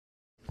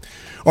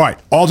All right,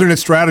 alternate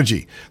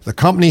strategy. The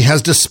company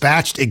has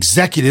dispatched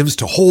executives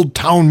to hold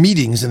town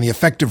meetings in the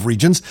affected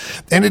regions,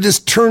 and it has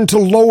turned to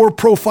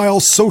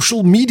lower-profile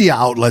social media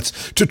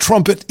outlets to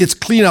trumpet its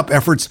cleanup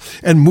efforts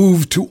and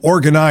move to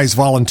organize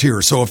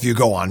volunteers. So if you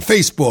go on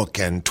Facebook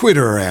and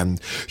Twitter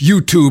and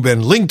YouTube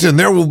and LinkedIn,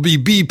 there will be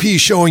BP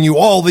showing you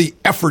all the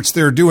efforts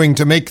they're doing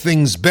to make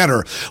things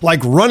better,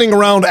 like running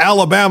around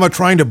Alabama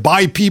trying to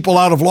buy people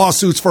out of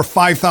lawsuits for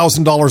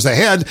 $5,000 a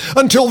head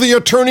until the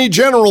Attorney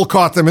General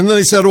caught them. And then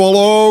they said,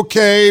 well,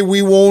 okay,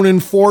 we won't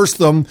enforce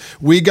them.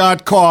 We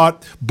got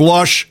caught.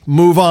 Blush,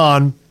 move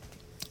on.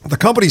 The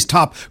company's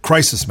top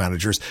crisis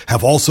managers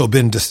have also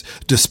been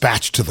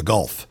dispatched to the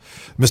Gulf.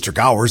 Mr.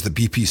 Gowers, the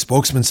BP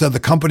spokesman, said the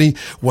company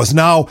was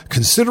now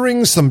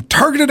considering some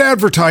targeted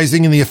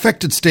advertising in the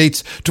affected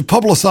states to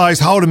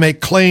publicize how to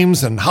make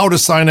claims and how to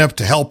sign up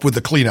to help with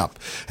the cleanup,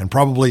 and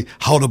probably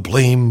how to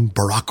blame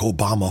Barack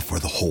Obama for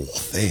the whole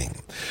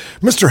thing.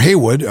 Mr.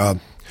 Hayward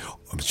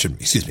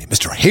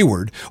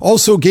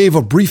also gave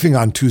a briefing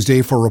on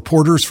Tuesday for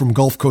reporters from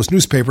Gulf Coast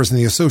newspapers and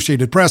the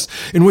Associated Press,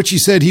 in which he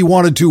said he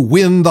wanted to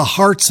win the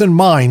hearts and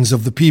minds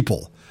of the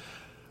people.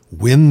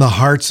 Win the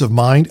hearts of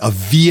mind? A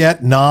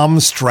Vietnam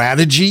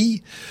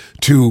strategy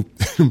to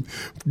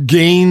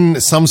gain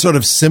some sort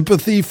of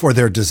sympathy for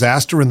their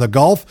disaster in the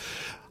Gulf?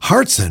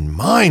 Hearts and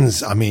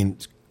minds, I mean,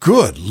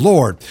 good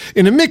Lord.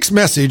 In a mixed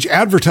message,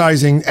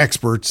 advertising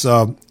experts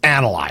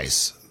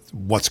analyze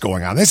what's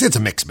going on. They say it's a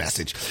mixed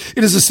message.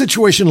 It is a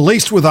situation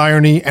laced with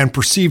irony and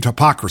perceived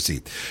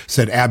hypocrisy,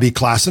 said Abby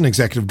Klassen,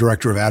 executive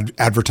director of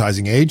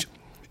Advertising Age.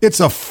 It's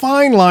a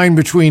fine line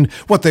between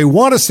what they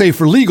want to say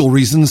for legal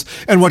reasons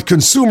and what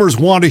consumers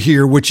want to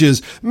hear, which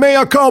is,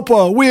 mea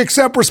culpa, we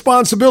accept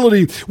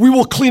responsibility, we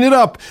will clean it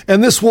up,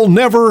 and this will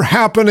never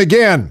happen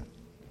again.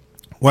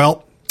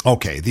 Well,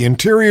 okay, the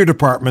Interior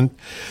Department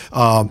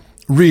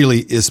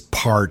really is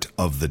part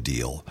of the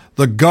deal.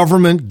 The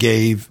government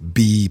gave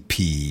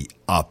BP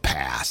a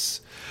pass.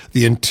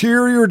 The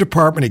Interior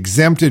Department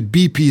exempted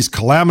BP's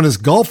calamitous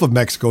Gulf of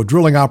Mexico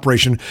drilling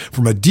operation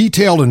from a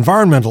detailed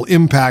environmental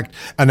impact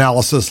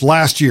analysis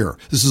last year.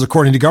 This is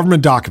according to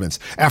government documents.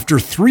 After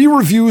 3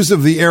 reviews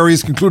of the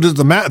areas concluded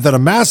that a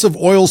massive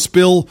oil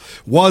spill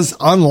was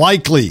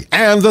unlikely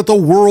and that the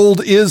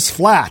world is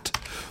flat.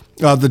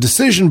 The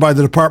decision by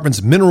the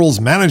department's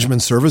Minerals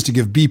Management Service to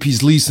give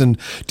BP's lease in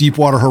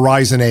Deepwater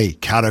Horizon a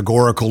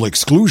categorical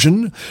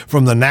exclusion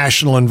from the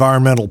National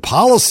Environmental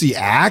Policy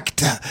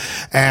Act,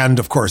 and,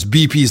 of course,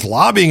 BP's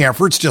lobbying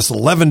efforts just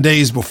 11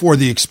 days before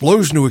the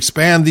explosion to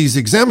expand these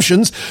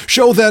exemptions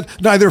show that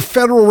neither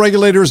federal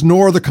regulators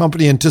nor the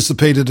company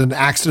anticipated an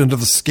accident of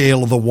the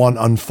scale of the one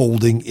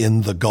unfolding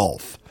in the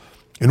Gulf.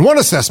 In one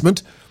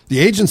assessment, the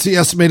agency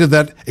estimated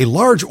that a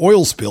large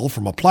oil spill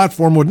from a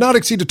platform would not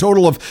exceed a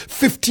total of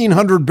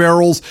 1,500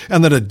 barrels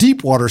and that a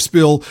deep water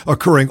spill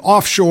occurring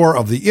offshore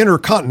of the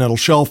intercontinental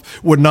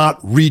shelf would not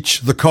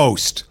reach the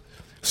coast.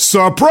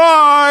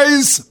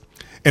 Surprise!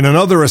 In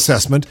another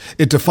assessment,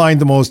 it defined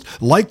the most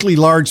likely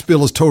large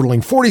spill as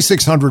totaling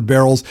 4,600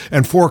 barrels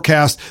and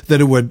forecast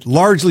that it would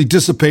largely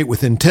dissipate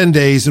within 10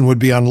 days and would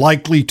be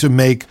unlikely to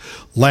make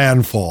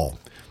landfall.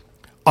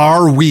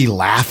 Are we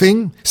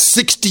laughing?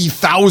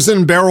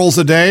 60,000 barrels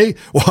a day?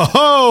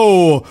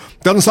 Whoa!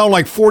 Doesn't sound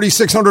like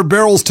 4,600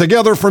 barrels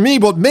together for me,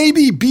 but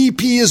maybe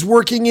BP is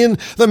working in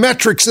the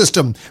metric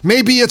system.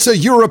 Maybe it's a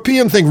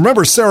European thing.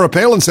 Remember, Sarah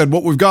Palin said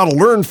what we've got to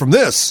learn from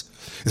this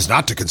is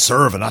not to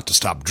conserve and not to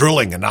stop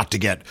drilling and not to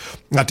get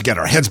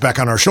our heads back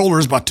on our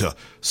shoulders, but to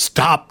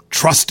stop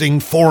trusting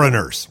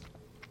foreigners.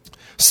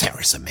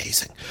 Sarah's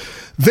amazing.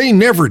 They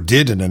never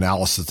did an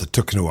analysis that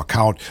took into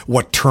account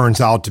what turns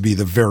out to be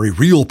the very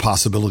real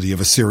possibility of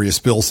a serious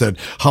spill, said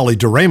Holly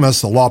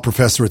Doremus, a law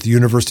professor at the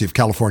University of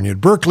California at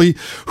Berkeley,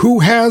 who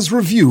has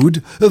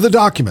reviewed the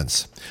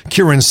documents.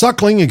 Kieran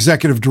Suckling,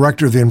 executive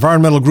director of the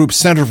environmental group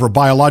Center for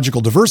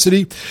Biological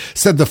Diversity,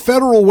 said the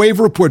federal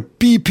waiver put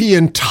BP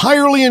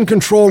entirely in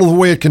control of the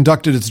way it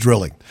conducted its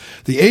drilling.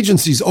 The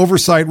agency's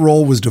oversight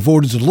role was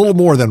devoted to little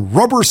more than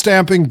rubber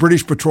stamping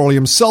British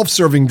Petroleum's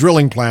self-serving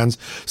drilling plans,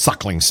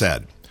 Suckling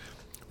said.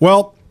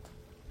 Well,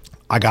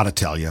 I got to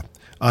tell you,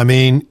 I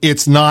mean,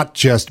 it's not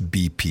just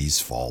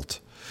BP's fault.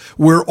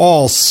 We're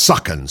all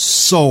sucking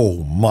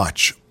so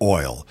much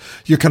oil.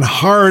 You can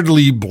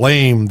hardly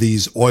blame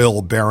these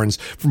oil barons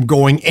from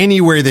going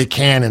anywhere they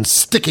can and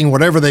sticking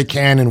whatever they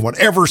can in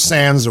whatever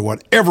sands or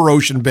whatever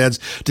ocean beds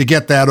to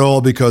get that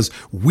oil because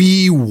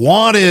we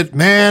want it,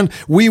 man.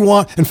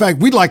 In fact,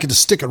 we'd like it to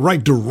stick it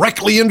right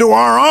directly into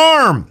our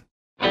arm.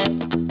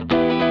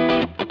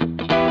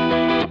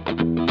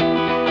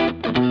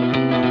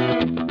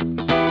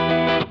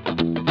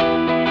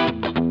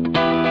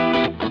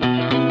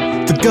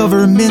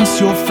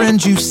 Government's your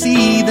friend, you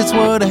see. That's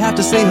what I have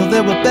to say, or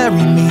they will bury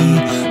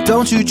me.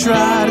 Don't you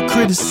try to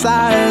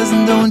criticize,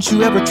 and don't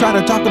you ever try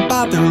to talk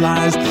about their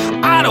lies.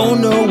 I don't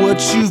know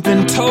what you've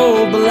been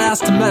told, but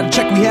last time I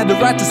checked, we had the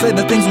right to say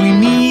the things we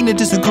mean and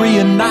disagree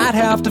and not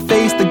have to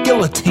face the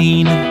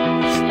guillotine.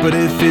 But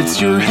if it's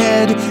your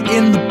head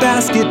in the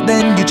basket,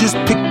 then you just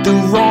picked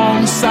the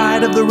wrong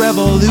side of the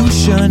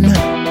revolution.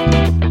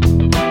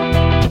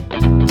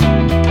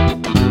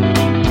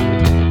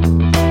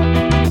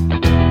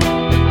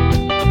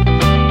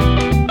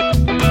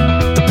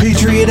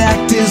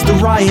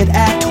 the riot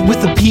act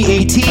with a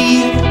PAT.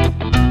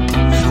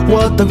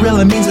 What that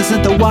really means is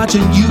that they're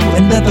watching you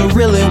and that they're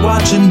really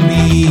watching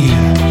me.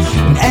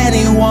 And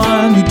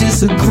anyone who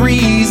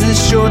disagrees is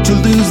sure to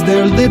lose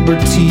their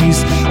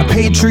liberties. A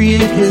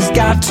patriot has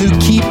got to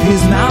keep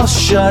his mouth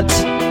shut.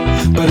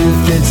 But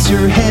if it's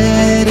your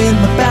head in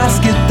the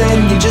basket,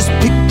 then you just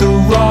picked the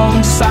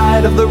wrong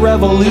side of the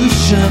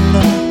revolution.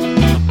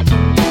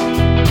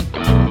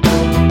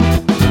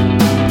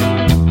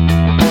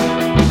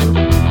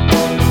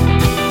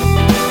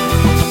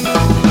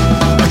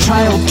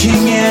 Child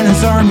king and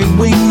his army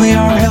wing, they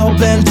are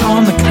hell-bent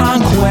on the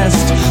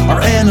conquest. Our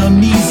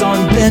enemies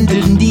on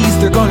bended knees,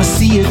 they're gonna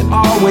see it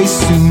our way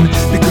soon.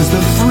 Because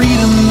the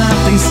freedom that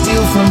they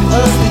steal from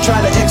us, they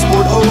try to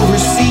export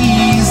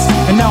overseas.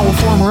 And now our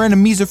former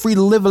enemies are free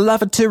to live a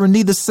life of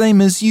tyranny, the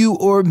same as you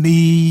or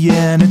me.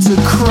 And it's a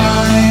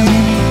crime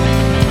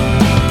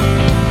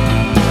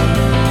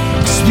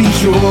to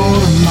speak your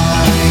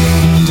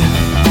mind.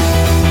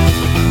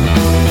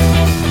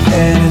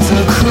 And it's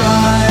a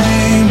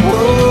crime,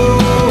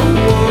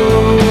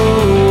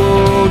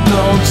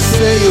 don't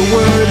say a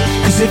word,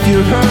 'cause if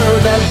you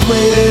heard, that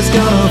plate is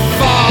gonna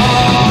fall.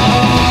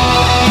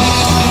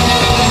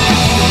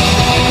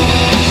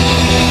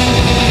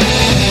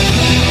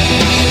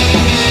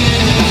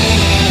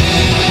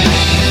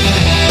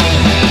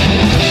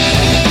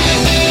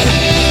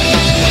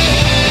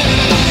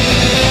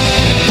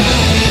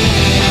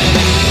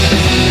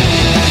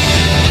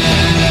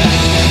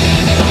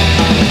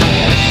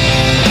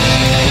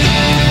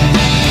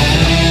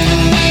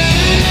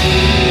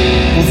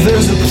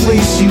 There's a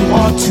place you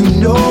ought to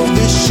know,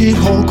 this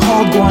shithole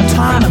called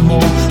Guantanamo,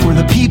 where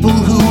the people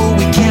who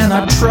we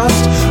cannot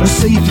trust are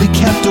safely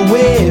kept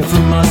away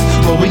from us.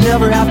 Well, we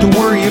never have to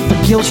worry if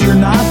they're guilty or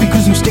not,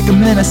 because you stick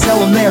them in a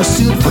cell and they are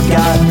soon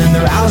forgotten, and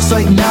they're out of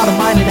sight and out of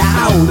mind and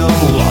out of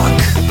luck.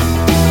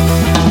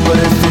 But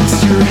if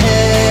it's your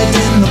head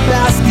in the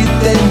basket,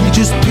 then you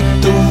just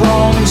picked the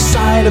wrong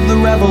side of the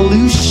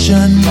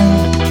revolution.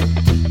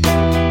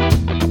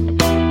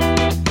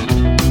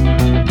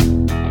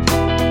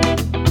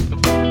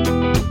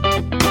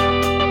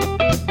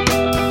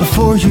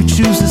 Before you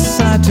choose a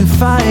side to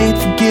fight,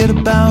 forget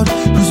about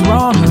who's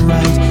wrong or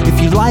right. If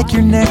you like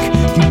your neck,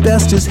 you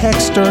best as heck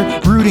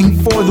start rooting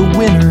for the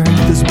winner.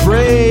 This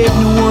brave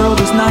new world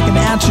is knocking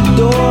at your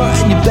door,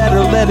 and you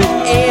better let it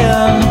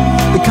in.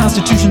 The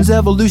Constitution's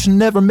evolution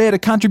never made a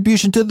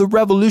contribution to the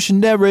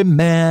revolutionary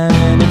man.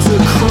 And it's a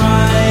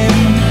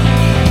crime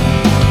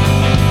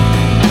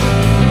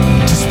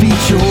to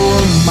speak your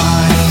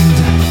mind.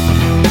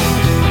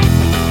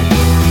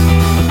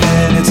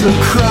 And it's a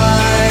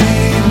crime